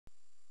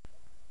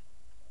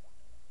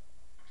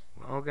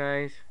Well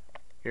guys,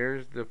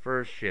 here's the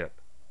first ship.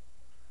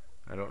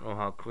 I don't know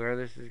how clear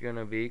this is going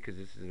to be because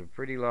this is a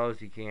pretty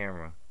lousy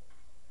camera.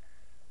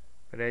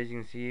 But as you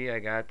can see, I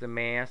got the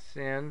masts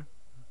in.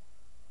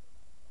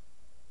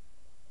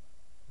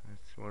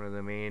 That's one of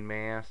the main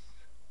masts.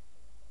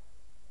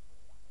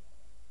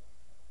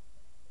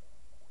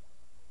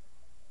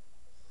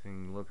 This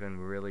thing looking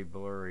really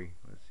blurry.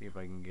 Let's see if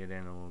I can get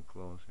in a little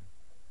closer.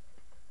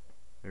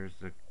 There's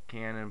the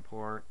cannon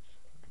ports.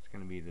 It's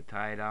going to be the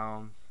tie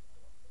downs.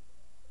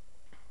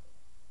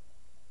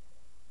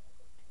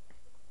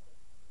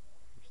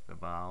 There's the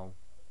bow.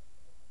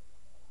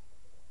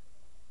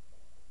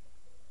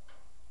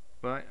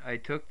 But I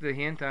took the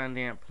hint on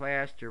that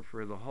plaster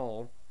for the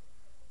hull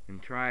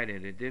and tried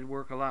it. It did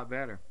work a lot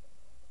better.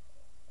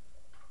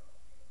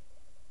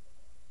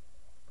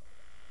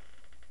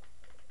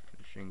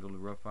 The shingled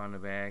roof on the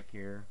back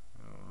here.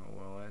 Oh,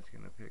 well, that's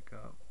going to pick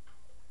up.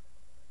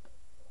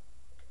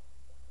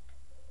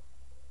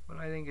 But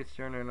I think it's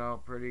turning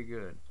out pretty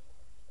good.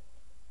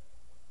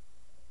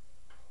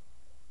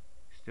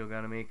 Still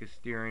got to make a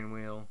steering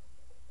wheel.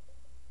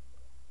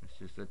 It's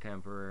just a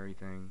temporary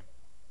thing.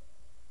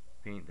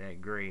 Paint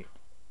that great.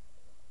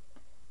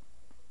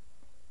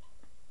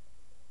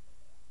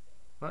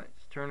 But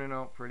it's turning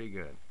out pretty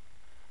good.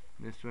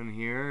 This one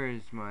here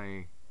is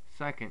my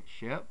second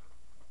ship.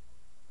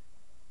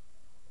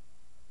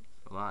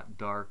 It's a lot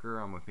darker.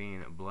 I'm going to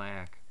paint it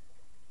black.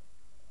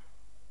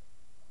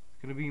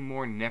 It's going to be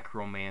more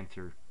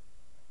necromancer,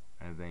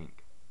 I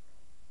think.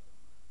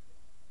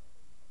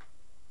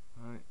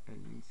 As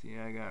you can see,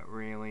 I got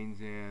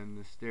railings in.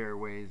 The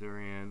stairways are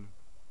in.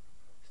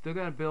 Still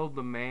got to build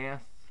the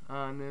masts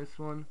on this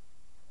one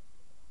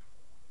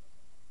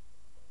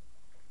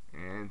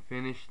and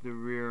finish the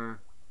rear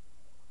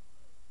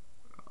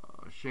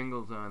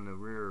shingles on the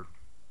rear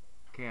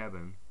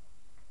cabin,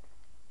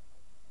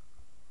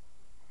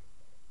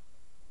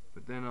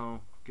 but then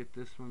I'll get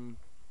this one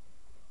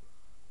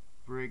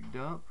rigged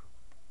up.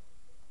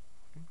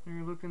 I think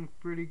they're looking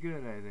pretty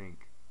good, I think.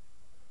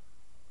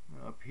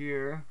 Up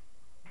here,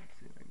 let's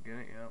see if I can get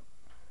it. Yep.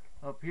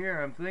 Up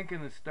here I'm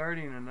thinking of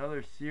starting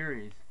another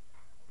series,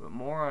 but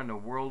more on the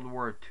World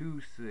War II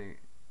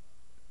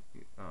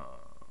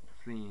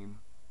theme.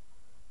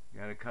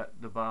 Gotta cut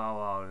the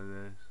bow out of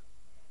this.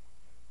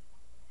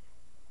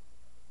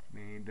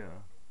 Made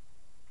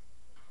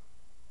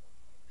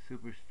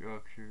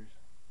superstructures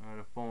out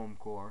of foam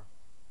core.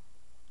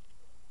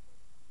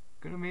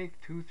 Gonna make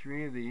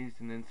 2-3 of these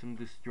and then some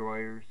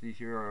destroyers. These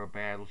here are a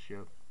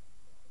battleship.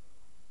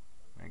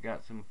 I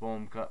got some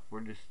foam cut for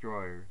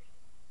destroyers.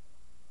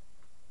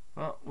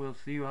 Well, we'll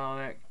see how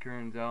that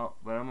turns out,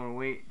 but I'm going to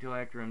wait till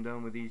after I'm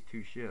done with these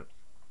two ships.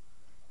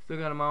 Still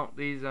got to mount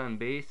these on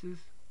bases,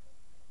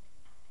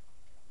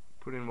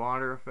 put in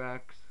water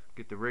effects,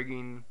 get the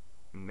rigging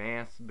and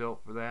masts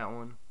built for that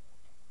one,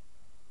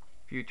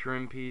 a few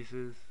trim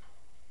pieces.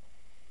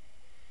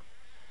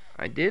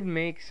 I did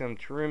make some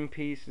trim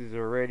pieces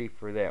already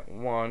for that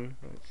one.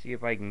 Let's see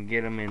if I can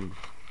get them in,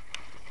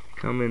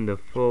 come into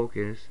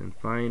focus and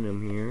find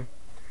them here.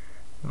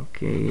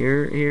 Okay,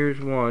 here's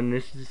one.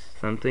 This is,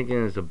 I'm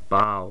thinking, is a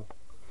bow.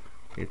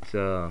 It's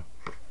a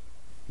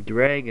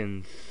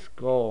dragon's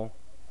skull.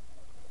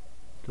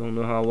 Don't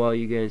know how well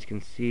you guys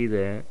can see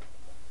that.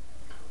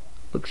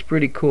 Looks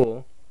pretty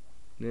cool.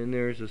 Then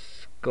there's a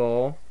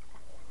skull.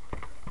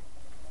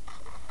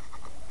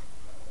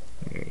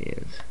 There he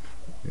is.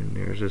 And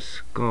there's a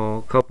skull,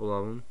 a couple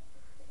of them.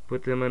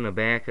 Put them in the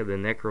back of the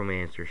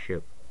necromancer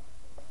ship.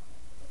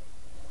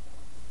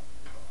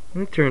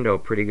 It turned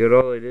out pretty good.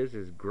 All it is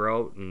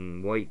grout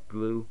and white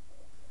glue.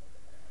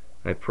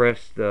 I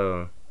pressed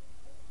some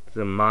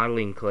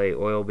modeling clay,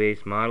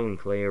 oil-based modeling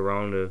clay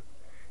around the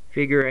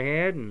figure I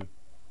had and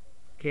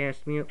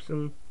cast me up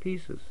some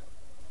pieces.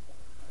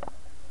 It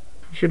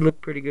should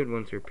look pretty good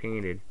once they're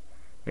painted.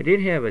 I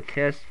did have a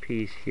test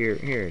piece here.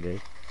 Here it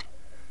is.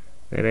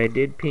 That I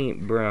did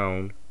paint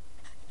brown.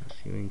 Let's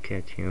see if we can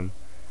catch him.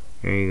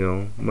 There you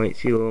go. Might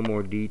see a little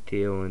more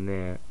detail in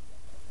that.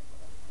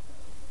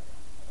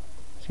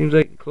 Seems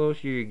like the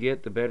closer you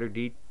get, the better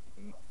the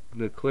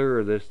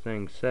clearer this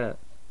thing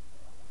sets.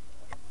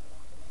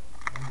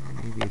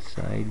 Maybe a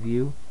side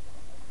view.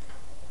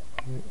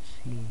 Let's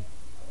see.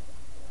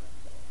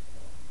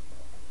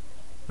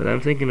 But I'm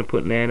thinking of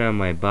putting that on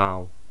my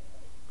bow.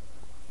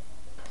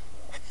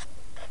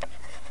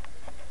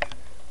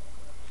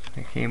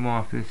 I came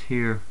off this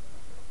here.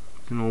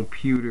 It's an old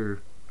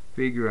pewter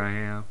figure I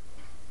have.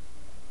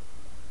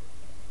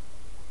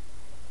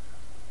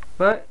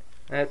 But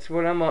that's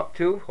what I'm up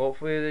to.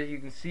 Hopefully that you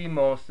can see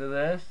most of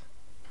this.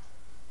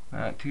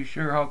 Not too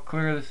sure how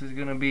clear this is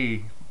going to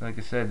be. Like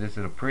I said, this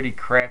is a pretty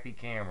crappy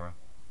camera.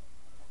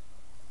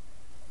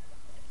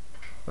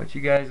 But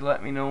you guys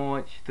let me know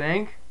what you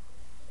think.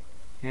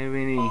 Have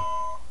any... It's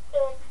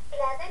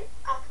 11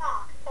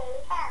 o'clock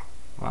a.m.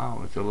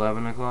 Wow, it's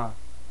 11 o'clock.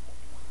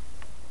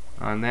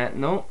 On that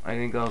note, I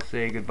think I'll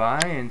say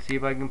goodbye and see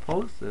if I can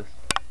post this.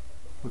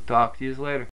 We'll talk to you later.